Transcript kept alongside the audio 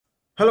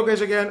Hello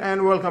guys again,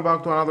 and welcome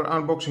back to another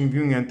unboxing,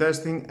 viewing and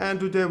testing. And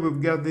today we've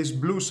got this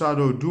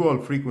Blueshadow dual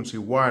frequency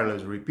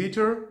wireless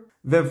repeater.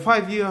 The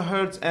 5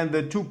 GHz and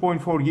the 2.4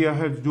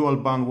 GHz dual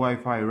band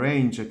Wi-Fi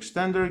range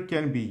extender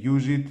can be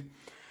used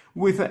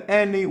with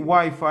any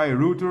Wi-Fi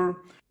router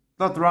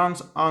that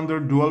runs under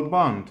dual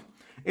band.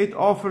 It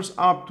offers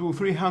up to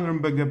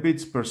 300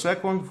 megabits per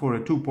second for a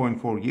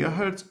 2.4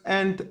 GHz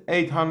and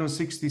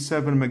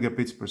 867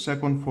 megabits per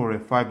second for a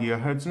 5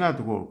 GHz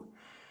network.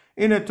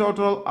 In a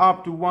total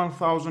up to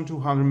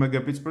 1200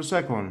 megabits per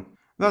second.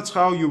 That's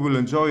how you will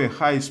enjoy a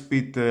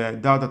high-speed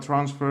data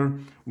transfer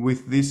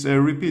with this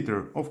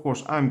repeater. Of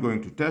course, I'm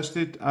going to test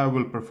it. I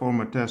will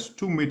perform a test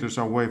 2 meters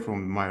away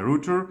from my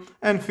router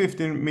and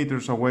 15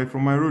 meters away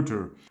from my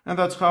router. And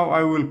that's how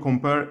I will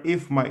compare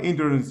if my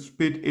internet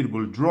speed it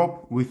will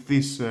drop with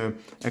this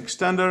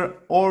extender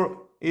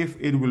or if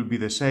it will be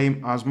the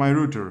same as my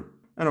router.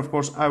 And of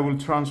course, I will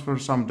transfer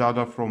some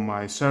data from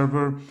my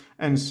server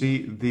and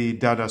see the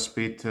data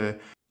speed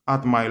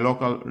at my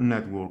local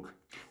network.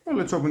 Well,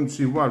 let's open to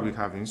see what we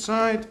have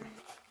inside.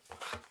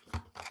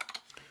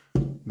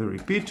 The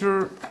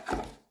repeater,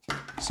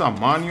 some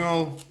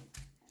manual.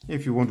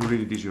 If you want to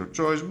read it, is your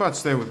choice, but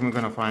stay with me, I'm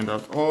gonna find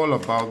out all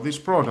about this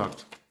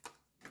product.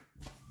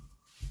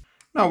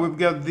 Now we've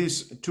got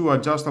these two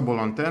adjustable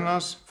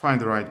antennas.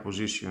 Find the right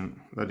position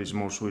that is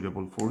more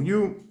suitable for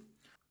you.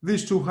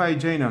 These two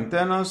high-gain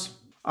antennas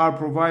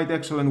provide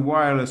excellent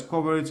wireless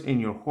coverage in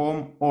your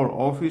home or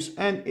office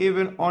and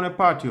even on a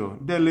patio.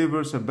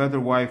 Delivers a better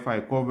Wi-Fi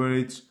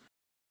coverage.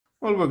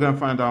 Well, we're gonna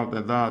find out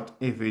that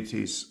if it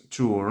is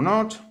true or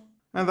not.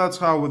 And that's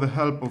how, with the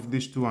help of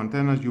these two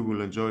antennas, you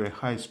will enjoy a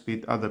high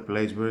speed at the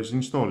place where it's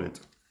installed.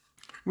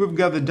 We've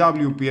got the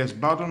WPS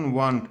button,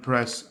 one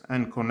press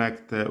and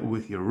connect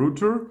with your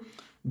router.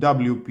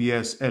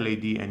 WPS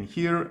LED and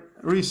here.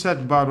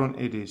 Reset button,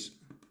 it is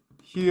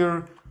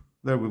here.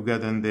 There we've got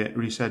then the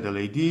reset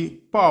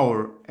LED,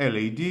 power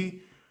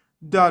LED,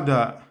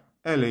 data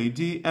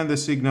LED and the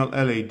signal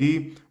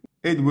LED.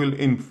 It will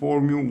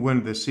inform you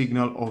when the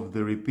signal of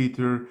the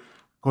repeater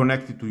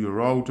connected to your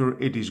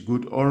router it is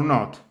good or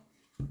not.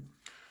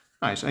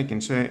 Nice, I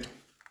can say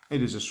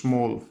it is a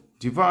small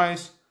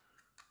device,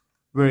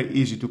 very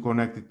easy to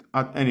connect it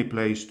at any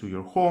place to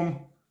your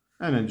home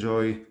and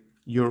enjoy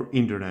your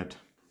internet.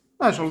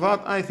 That's all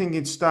that. I think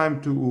it's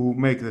time to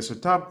make the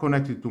setup,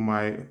 connect it to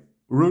my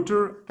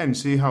router and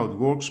see how it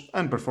works,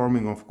 and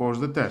performing of course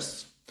the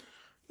tests.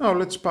 Now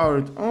let's power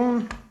it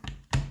on.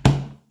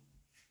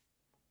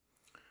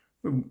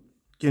 We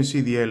can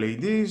see the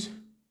LEDs.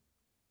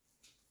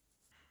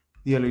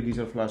 The LEDs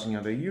are flashing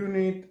at the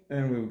unit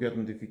and we've got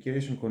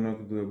notification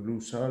connected to the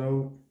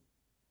Blueshadow.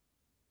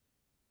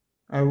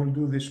 I will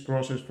do this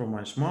process from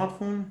my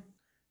smartphone.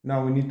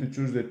 Now we need to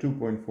choose the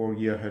 2.4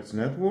 GHz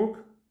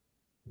network,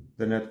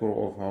 the network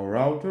of our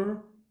router.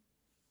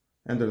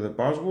 Enter the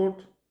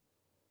password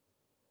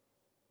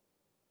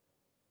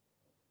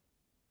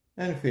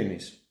and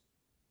finish.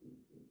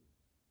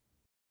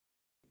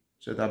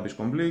 Setup is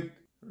complete.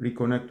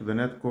 Reconnect to the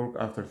network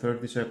after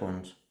 30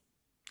 seconds.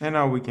 And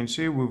now we can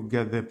see we've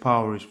got the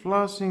power is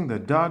flashing, the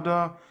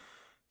data,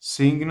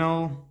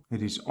 signal,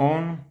 it is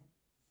on.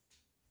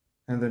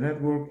 And the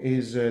network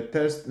is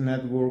test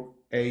network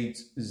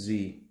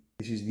HZ.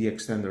 This is the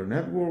extender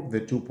network,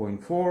 the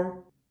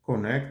 2.4.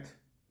 Connect.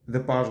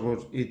 The password,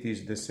 it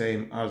is the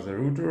same as the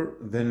router.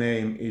 The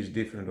name is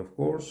different of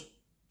course.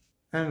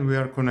 And we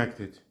are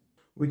connected.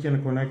 We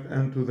can connect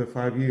into the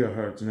 5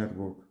 GHz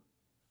network.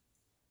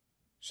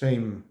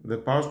 Same the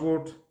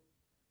password.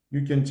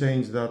 You can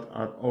change that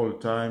at all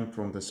time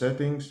from the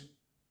settings.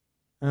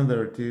 And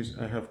there it is,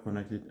 I have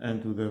connected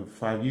into the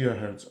 5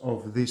 GHz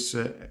of this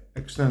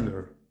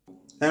extender.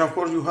 And of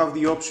course you have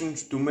the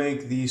options to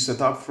make the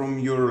setup from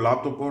your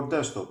laptop or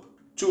desktop.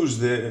 Choose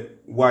the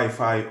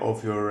Wi-Fi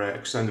of your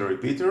extender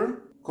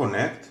repeater,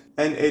 connect,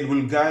 and it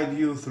will guide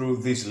you through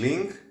this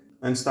link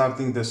and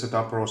starting the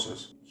setup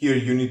process. Here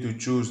you need to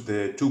choose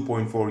the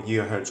 2.4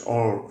 GHz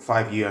or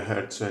 5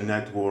 GHz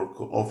network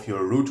of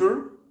your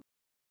router.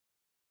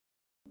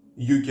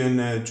 You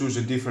can choose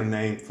a different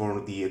name for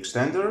the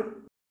extender.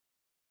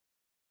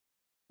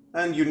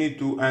 And you need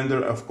to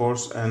enter, of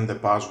course, and the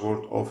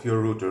password of your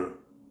router.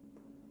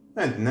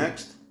 And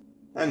next,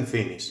 and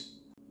finish.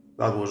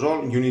 That was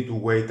all. You need to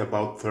wait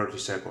about 30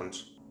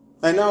 seconds.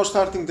 And now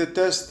starting the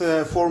test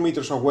 4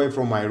 meters away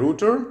from my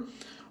router.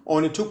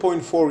 On a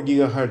 2.4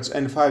 GHz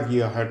and 5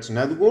 GHz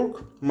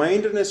network, my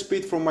internet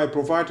speed from my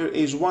provider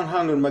is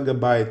 100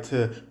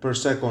 MB per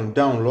second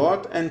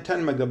download and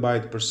 10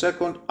 MB per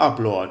second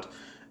upload.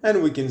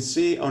 And we can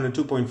see on a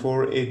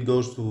 2.4 it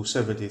goes to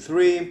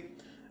 73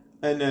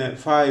 and a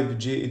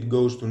 5G it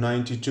goes to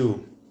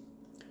 92.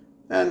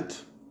 And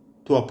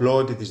to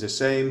upload it is the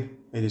same,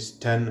 it is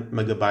 10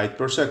 MB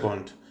per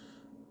second.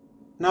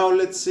 Now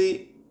let's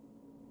see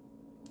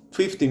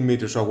 15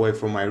 meters away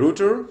from my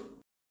router.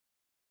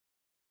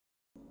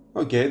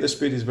 Okay, the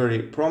speed is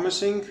very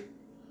promising,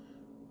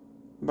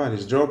 but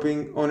it's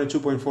dropping. On a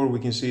 2.4 we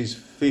can see is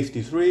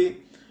 53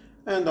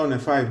 and on a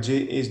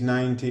 5G is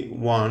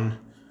 91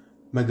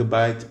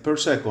 megabyte per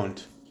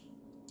second.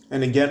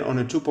 And again, on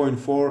a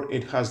 2.4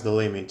 it has the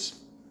limits.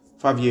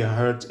 5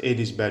 GHz it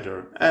is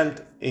better,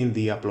 and in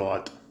the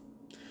upload.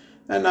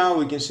 And now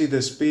we can see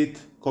the speed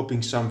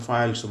copying some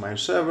files to my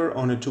server.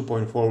 On a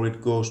 2.4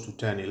 it goes to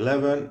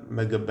 1011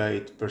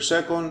 megabyte per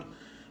second,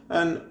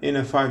 and in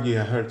a 5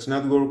 GHz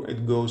network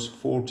it goes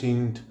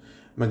 14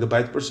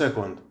 megabyte per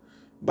second.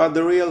 But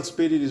the real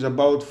speed is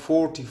about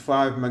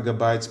 45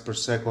 megabytes per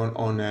second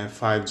on a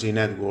 5G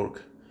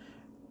network,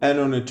 and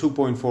on a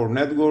 2.4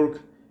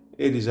 network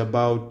it is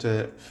about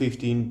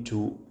 15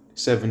 to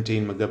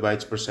 17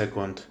 megabytes per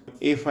second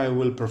if I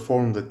will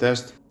perform the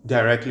test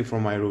directly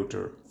from my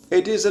router.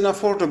 It is an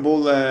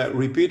affordable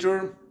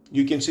repeater.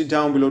 You can see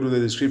down below to the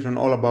description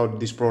all about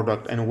this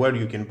product and where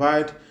you can buy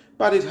it,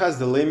 but it has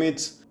the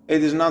limits.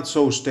 It is not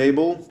so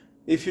stable.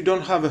 If you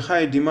don't have a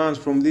high demand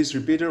from this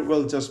repeater,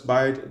 well, just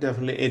buy it.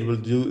 Definitely it will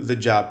do the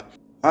job.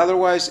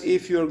 Otherwise,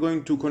 if you are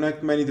going to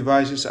connect many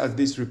devices at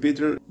this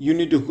repeater, you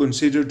need to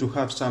consider to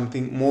have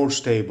something more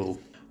stable.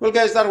 Well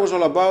guys, that was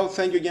all about.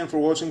 Thank you again for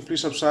watching.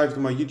 Please subscribe to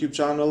my YouTube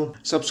channel.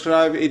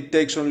 Subscribe, it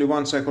takes only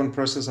 1 second.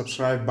 Press the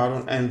subscribe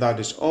button and that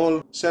is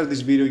all. Share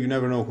this video, you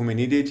never know who may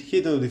need it.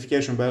 Hit the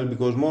notification bell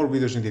because more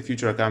videos in the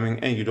future are coming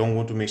and you don't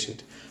want to miss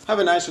it. Have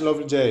a nice and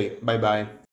lovely day. Bye bye.